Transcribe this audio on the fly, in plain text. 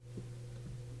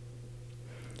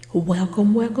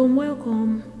Welcome, welcome,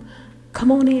 welcome. Come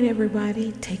on in,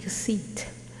 everybody. Take a seat.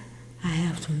 I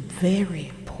have some very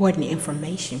important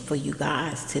information for you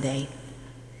guys today.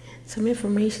 Some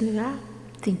information that I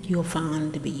think you'll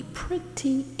find to be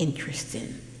pretty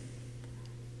interesting.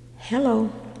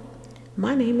 Hello,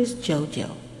 my name is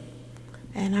JoJo,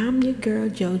 and I'm your girl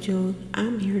JoJo.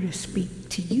 I'm here to speak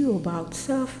to you about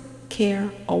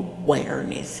self-care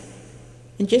awareness.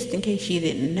 And just in case you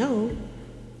didn't know,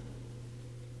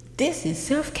 this is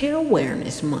Self-Care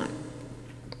Awareness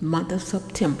month of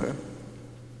September.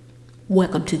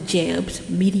 Welcome to Jeb's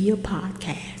Media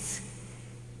Podcast,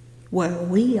 where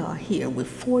we are here with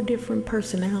 4 different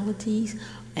personalities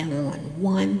and on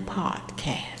one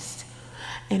podcast.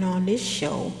 And on this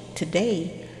show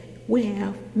today, we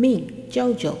have me,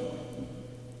 JoJo,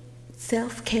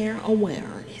 Self-Care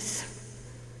Awareness.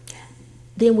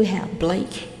 Then we have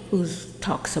Blake, who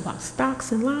talks about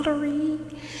stocks and lottery.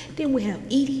 Then we have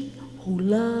Edie, who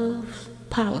loves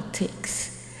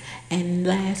politics. And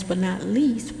last but not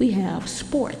least, we have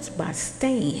sports by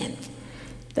Stan.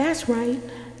 That's right,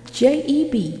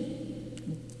 JEBS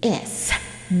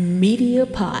Media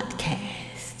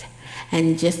Podcast.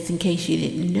 And just in case you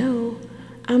didn't know,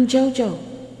 I'm JoJo.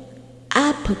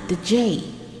 I put the J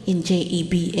in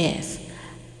JEBS.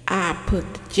 I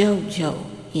put the JoJo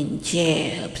in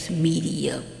Jeb's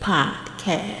Media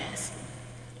Podcast.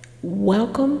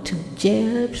 Welcome to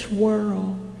Jeb's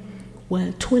World,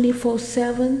 where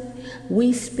 24/7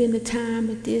 we spend the time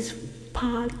at this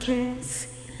podcast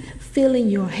filling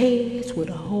your heads with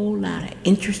a whole lot of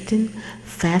interesting,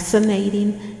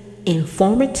 fascinating,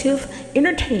 informative,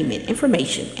 entertainment,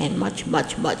 information, and much,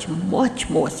 much, much, much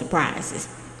more surprises.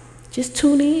 Just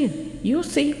tune in. You'll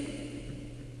see.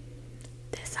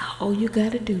 That's all you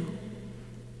gotta do.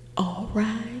 All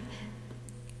right,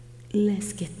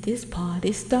 let's get this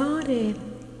party started.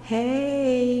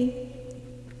 Hey,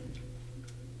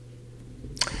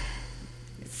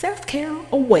 self-care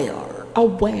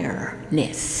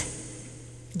awareness.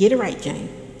 Get it right, Jane.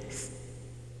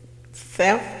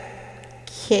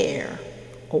 Self-care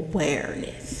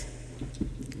awareness.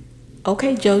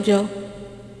 Okay, JoJo,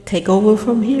 take over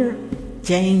from here.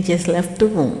 Jane just left the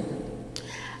room.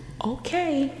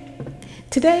 Okay.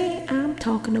 Today, I'm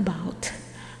talking about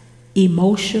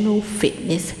emotional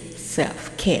fitness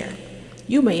self-care.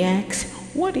 You may ask,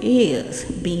 what is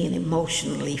being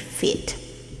emotionally fit?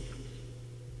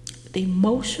 The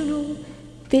emotional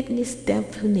fitness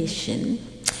definition,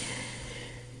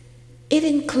 it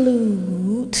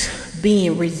includes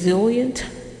being resilient,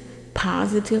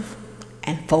 positive,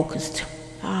 and focused.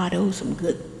 Those are some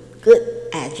good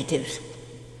adjectives.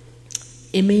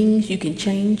 It means you can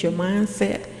change your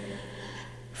mindset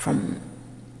from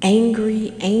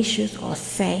angry, anxious, or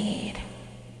sad,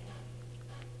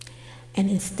 and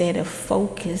instead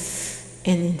focus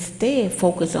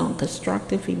on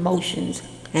constructive emotions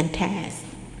and tasks.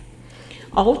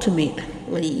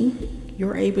 Ultimately,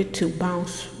 you're able to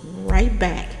bounce right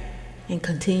back and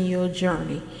continue your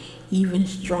journey even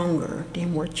stronger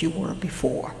than what you were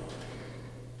before.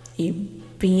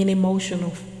 Being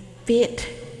emotional fit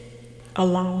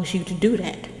allows you to do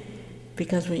that.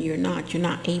 Because when you're not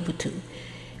able to.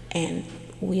 And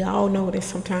we all know that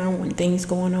sometimes when things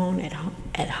going on at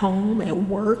home, at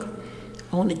work,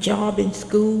 on the job, in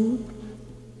school,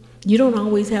 you don't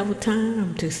always have a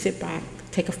time to sit back,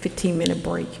 take a 15-minute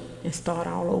break, and start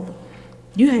all over.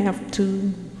 You may have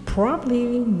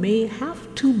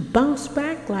to bounce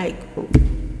back like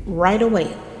right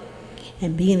away.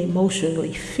 And being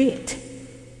emotionally fit,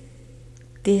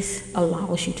 this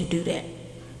allows you to do that.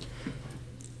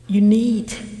 You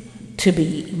need to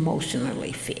be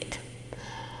emotionally fit.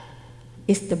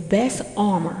 It's the best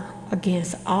armor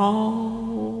against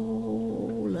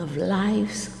all of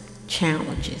life's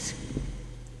challenges.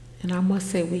 And I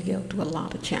must say we go through a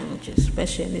lot of challenges,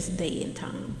 especially in this day and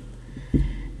time.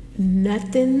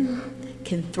 Nothing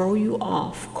can throw you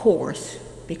off course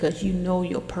because you know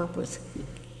your purpose.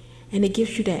 And it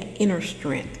gives you that inner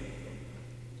strength.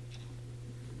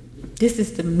 This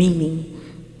is the meaning.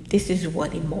 This is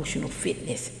what emotional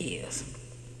fitness is.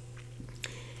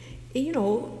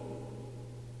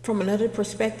 From another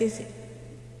perspective,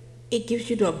 it gives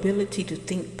you the ability to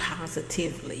think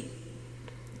positively.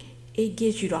 It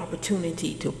gives you the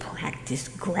opportunity to practice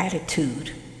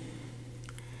gratitude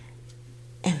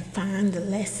and find the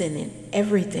lesson in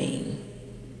everything.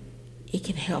 It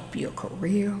can help your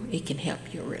career. It can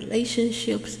help your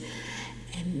relationships.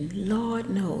 And Lord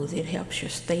knows it helps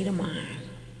your state of mind.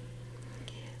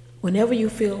 Whenever you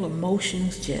feel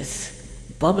emotions just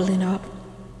bubbling up,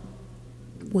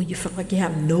 where you feel like you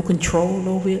have no control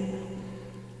over it,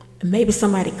 Maybe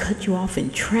somebody cut you off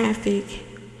in traffic.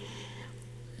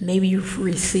 Maybe you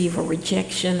receive a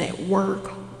rejection at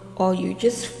work, or you're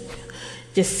just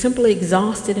simply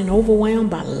exhausted and overwhelmed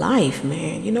by life,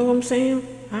 man. You know what I'm saying?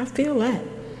 I feel that.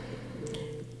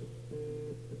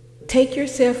 Take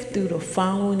yourself through the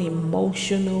following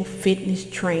emotional fitness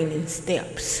training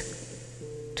steps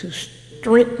to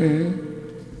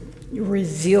strengthen your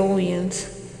resilience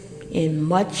in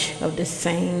much of the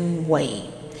same way.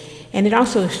 And it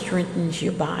also strengthens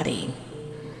your body.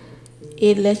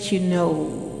 It lets you know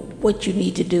what you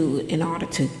need to do in order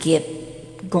to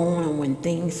get going when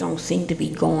things don't seem to be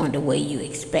going the way you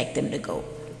expect them to go.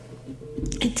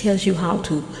 It tells you how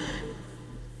to,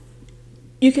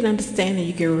 you can understand and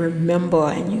you can remember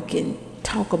and you can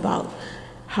talk about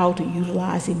how to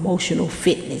utilize emotional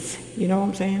fitness. You know what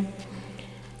I'm saying?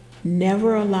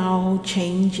 Never allow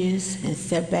changes and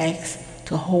setbacks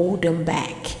to hold them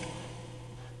back.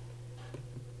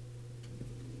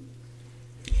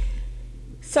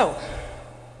 So,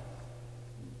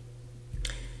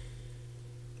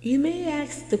 you may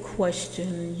ask the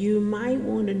question, you might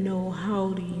want to know,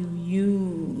 how do you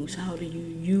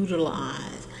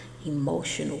utilize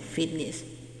emotional fitness?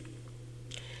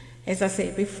 As I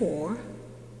said before,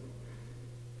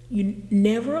 you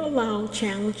never allow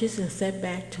challenges and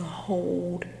setbacks to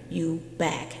hold you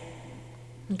back.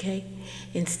 Okay?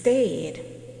 Instead,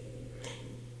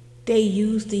 they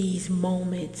use these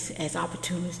moments as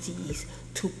opportunities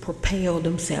to propel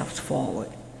themselves forward.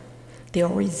 They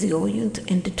are resilient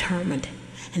and determined,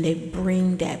 and they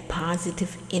bring that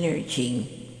positive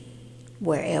energy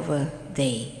wherever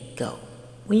they go.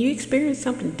 When you experience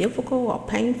something difficult or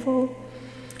painful,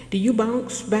 do you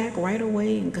bounce back right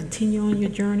away and continue on your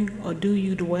journey, or do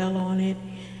you dwell on it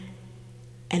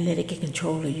and let it get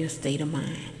control of your state of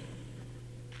mind?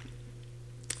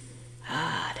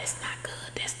 That's not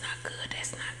good, that's not good,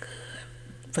 that's not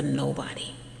good for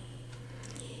nobody.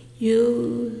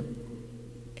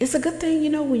 It's a good thing,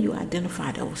 when you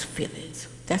identify those feelings.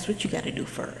 That's what you got to do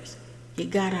first. You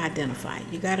got to identify it.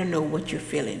 You got to know what you're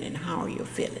feeling and how you're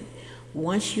feeling.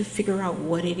 Once you figure out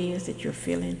what it is that you're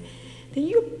feeling, then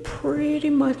you're pretty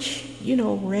much,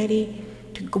 ready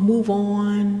to move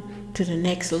on to the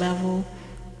next level.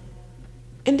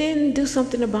 And then do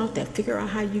something about that. Figure out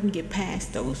how you can get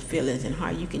past those feelings and how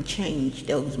you can change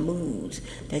those moods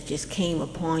that just came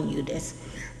upon you. That's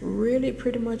really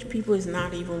pretty much people is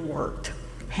not even worth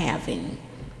having.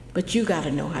 But you got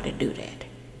to know how to do that.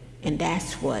 And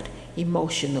that's what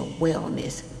emotional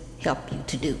wellness help you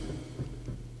to do.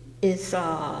 It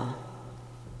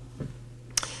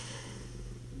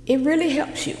really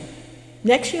helps you.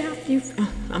 Next you have to,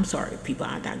 I'm sorry people,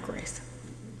 I digress.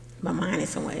 My mind is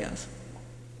somewhere else.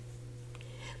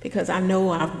 Because I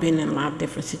know I've been in a lot of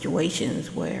different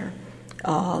situations where,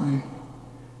 I'm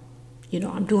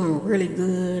doing really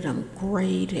good, I'm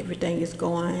great, everything is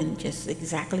going just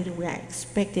exactly the way I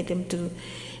expected them to.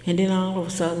 And then all of a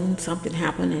sudden something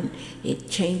happened and it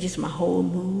changes my whole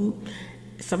mood.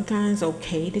 Sometimes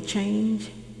okay to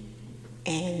change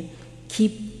and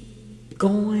keep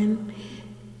going.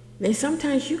 Then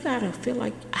sometimes you gotta feel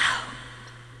like,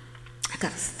 I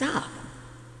gotta stop.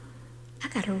 I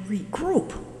gotta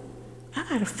regroup. I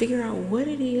gotta figure out what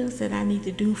it is that I need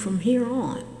to do from here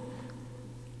on.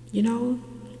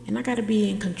 And I gotta be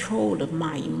in control of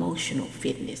my emotional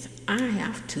fitness. I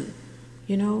have to,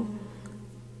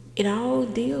 It all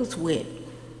deals with,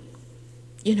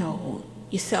 your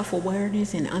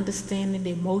self-awareness and understanding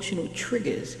the emotional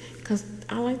triggers. Because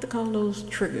I like to call those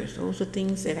triggers. Those are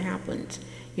things that happen,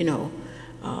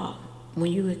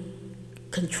 when you're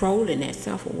controlling that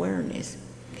self-awareness.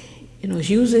 It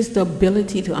uses the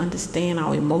ability to understand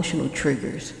our emotional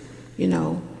triggers.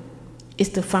 It's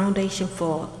the foundation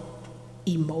for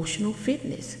emotional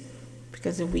fitness.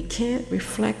 Because if we can't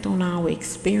reflect on our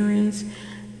experience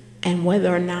and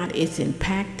whether or not it's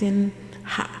impacting,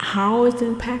 how it's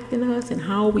impacting us and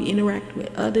how we interact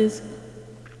with others,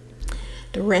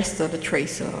 the rest of the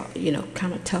traits are,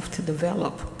 kind of tough to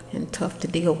develop and tough to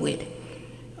deal with.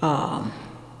 But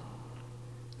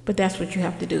that's what you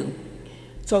have to do.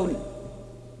 So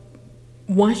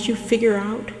once you figure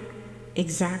out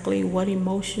exactly what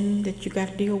emotion that you got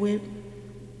to deal with,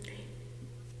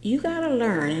 you got to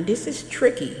learn, and this is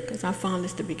tricky because I found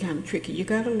this to be kind of tricky. You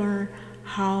got to learn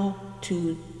how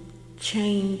to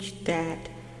change that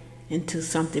into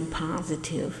something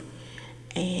positive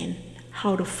and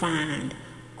how to find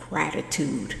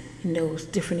gratitude in those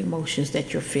different emotions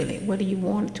that you're feeling, whether you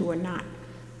want to or not.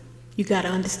 You got to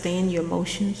understand your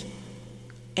emotions,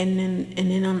 and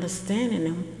then understanding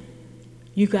them,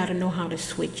 you got to know how to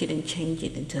switch it and change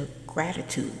it into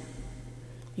gratitude.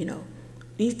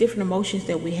 these different emotions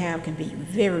that we have can be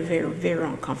very, very, very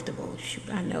uncomfortable. Shoot,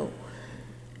 I know.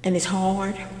 And it's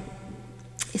hard.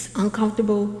 It's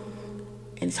uncomfortable.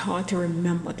 And it's hard to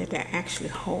remember that they're actually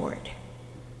hard.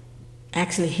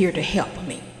 Actually here to help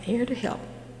me. Here to help.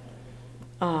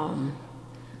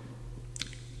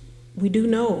 We do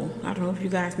know, I don't know if you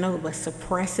guys know, but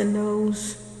suppressing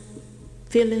those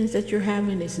feelings that you're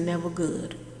having is never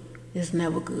good. It's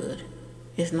never good.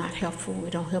 It's not helpful.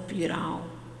 It don't help you at all.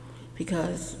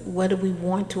 Because whether we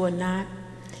want to or not,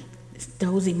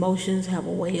 those emotions have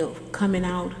a way of coming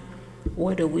out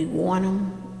whether we want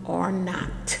them or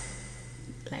not.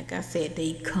 Like I said,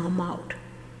 they come out.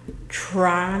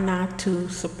 Try not to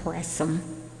suppress them.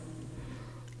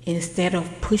 Instead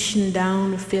of pushing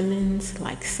down the feelings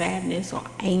like sadness or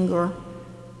anger,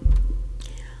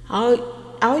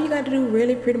 all you got to do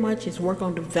really pretty much is work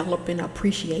on developing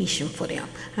appreciation for them.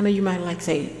 I know you might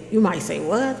say,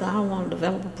 what? I don't want to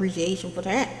develop appreciation for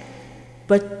that.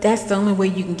 But that's the only way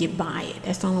you can get by it.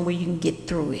 That's the only way you can get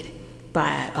through it,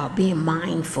 by being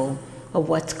mindful of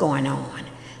what's going on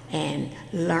and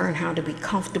learn how to be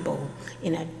comfortable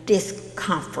in a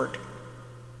discomfort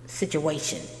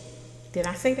situation. Did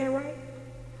I say that right?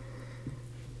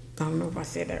 I don't know if I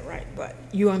said that right, but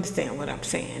you understand what I'm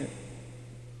saying.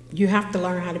 You have to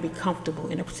learn how to be comfortable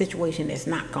in a situation that's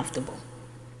not comfortable.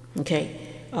 Okay?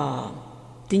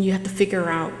 Then you have to figure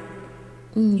out,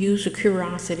 use your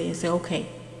curiosity and say, okay,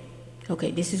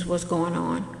 this is what's going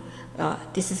on.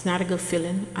 This is not a good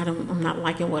feeling. I'm not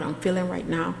liking what I'm feeling right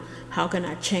now. How can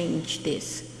I change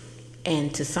this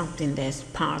into something that's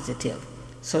positive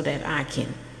so that I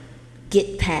can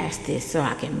get past this, so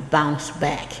I can bounce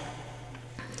back?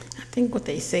 I think what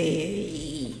they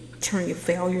say, turn your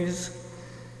failures,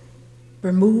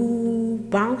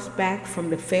 bounce back from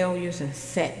the failures and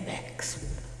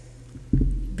setbacks.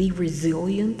 Be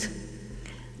resilient.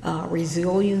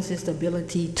 Resilience is the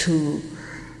ability to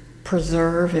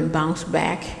preserve and bounce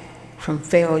back from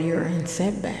failure and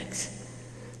setbacks.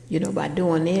 By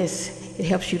doing this, it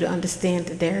helps you to understand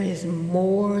that there is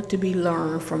more to be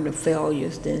learned from the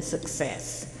failures than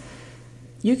success.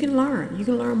 You can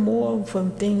learn more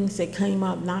from things that came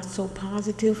out not so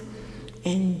positive,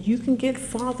 and you can get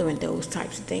farther in those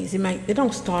types of things. It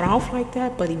don't start off like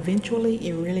that, but eventually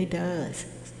it really does.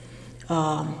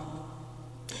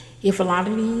 If a lot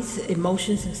of these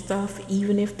emotions and stuff,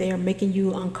 even if they're making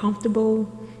you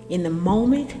uncomfortable in the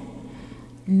moment,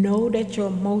 know that your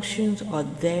emotions are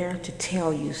there to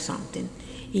tell you something.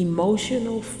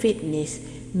 Emotional fitness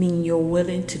means you're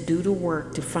willing to do the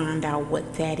work to find out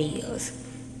what that is.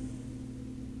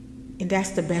 And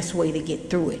that's the best way to get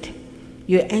through it.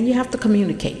 And you have to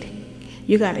communicate.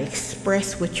 You got to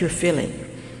express what you're feeling.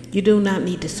 You do not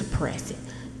need to suppress it.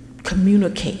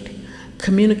 Communicate.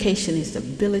 Communication is the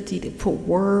ability to put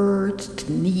words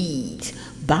to needs,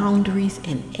 boundaries,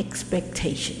 and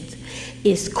expectations.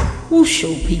 It's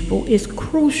crucial, people. It's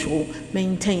crucial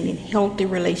maintaining healthy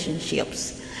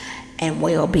relationships and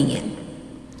well-being.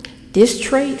 This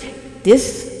trait,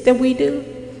 that we do,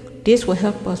 this will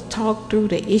help us talk through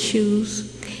the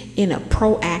issues in a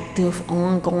proactive,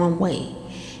 ongoing way.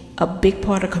 A big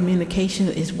part of communication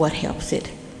is what helps it.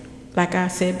 Like I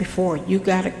said before, you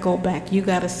got to go back. You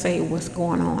got to say what's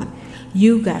going on.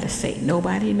 You got to say.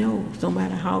 Nobody knows. No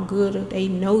matter how good they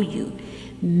know you,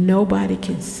 nobody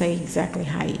can say exactly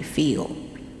how you feel.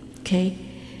 Okay?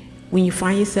 When you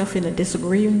find yourself in a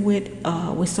disagreement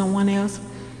with someone else,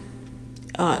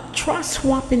 try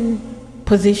swapping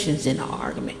positions in an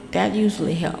argument. That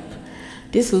usually helps.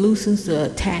 This loosens the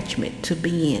attachment to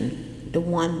being the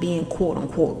one being quote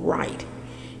unquote right,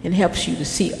 and helps you to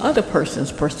see other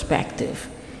person's perspective,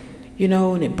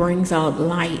 and it brings out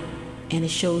light, and it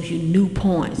shows you new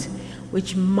points,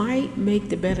 which might make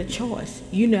the better choice.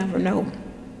 You never know.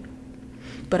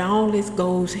 But all this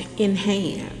goes in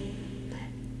hand,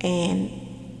 and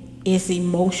it's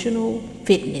emotional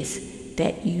fitness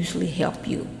that usually help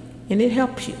you, and it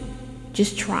helps you.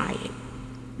 Just try it.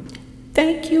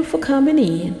 Thank you for coming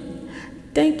in.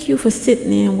 Thank you for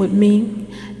sitting in with me.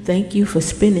 Thank you for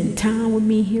spending time with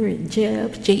me here at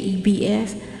Jebs,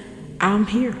 Jebs. I'm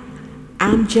here.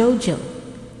 I'm JoJo.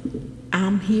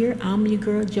 I'm here. I'm your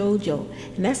girl JoJo.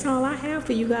 And that's all I have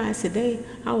for you guys today.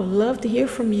 I would love to hear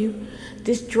from you.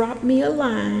 Just drop me a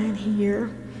line here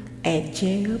at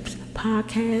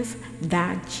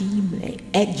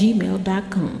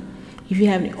jebspodcast@gmail.com. If you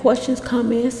have any questions,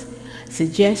 comments,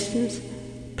 suggestions,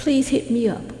 please hit me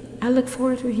up. I look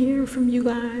forward to hearing from you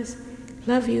guys.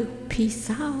 Love you.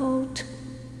 Peace out.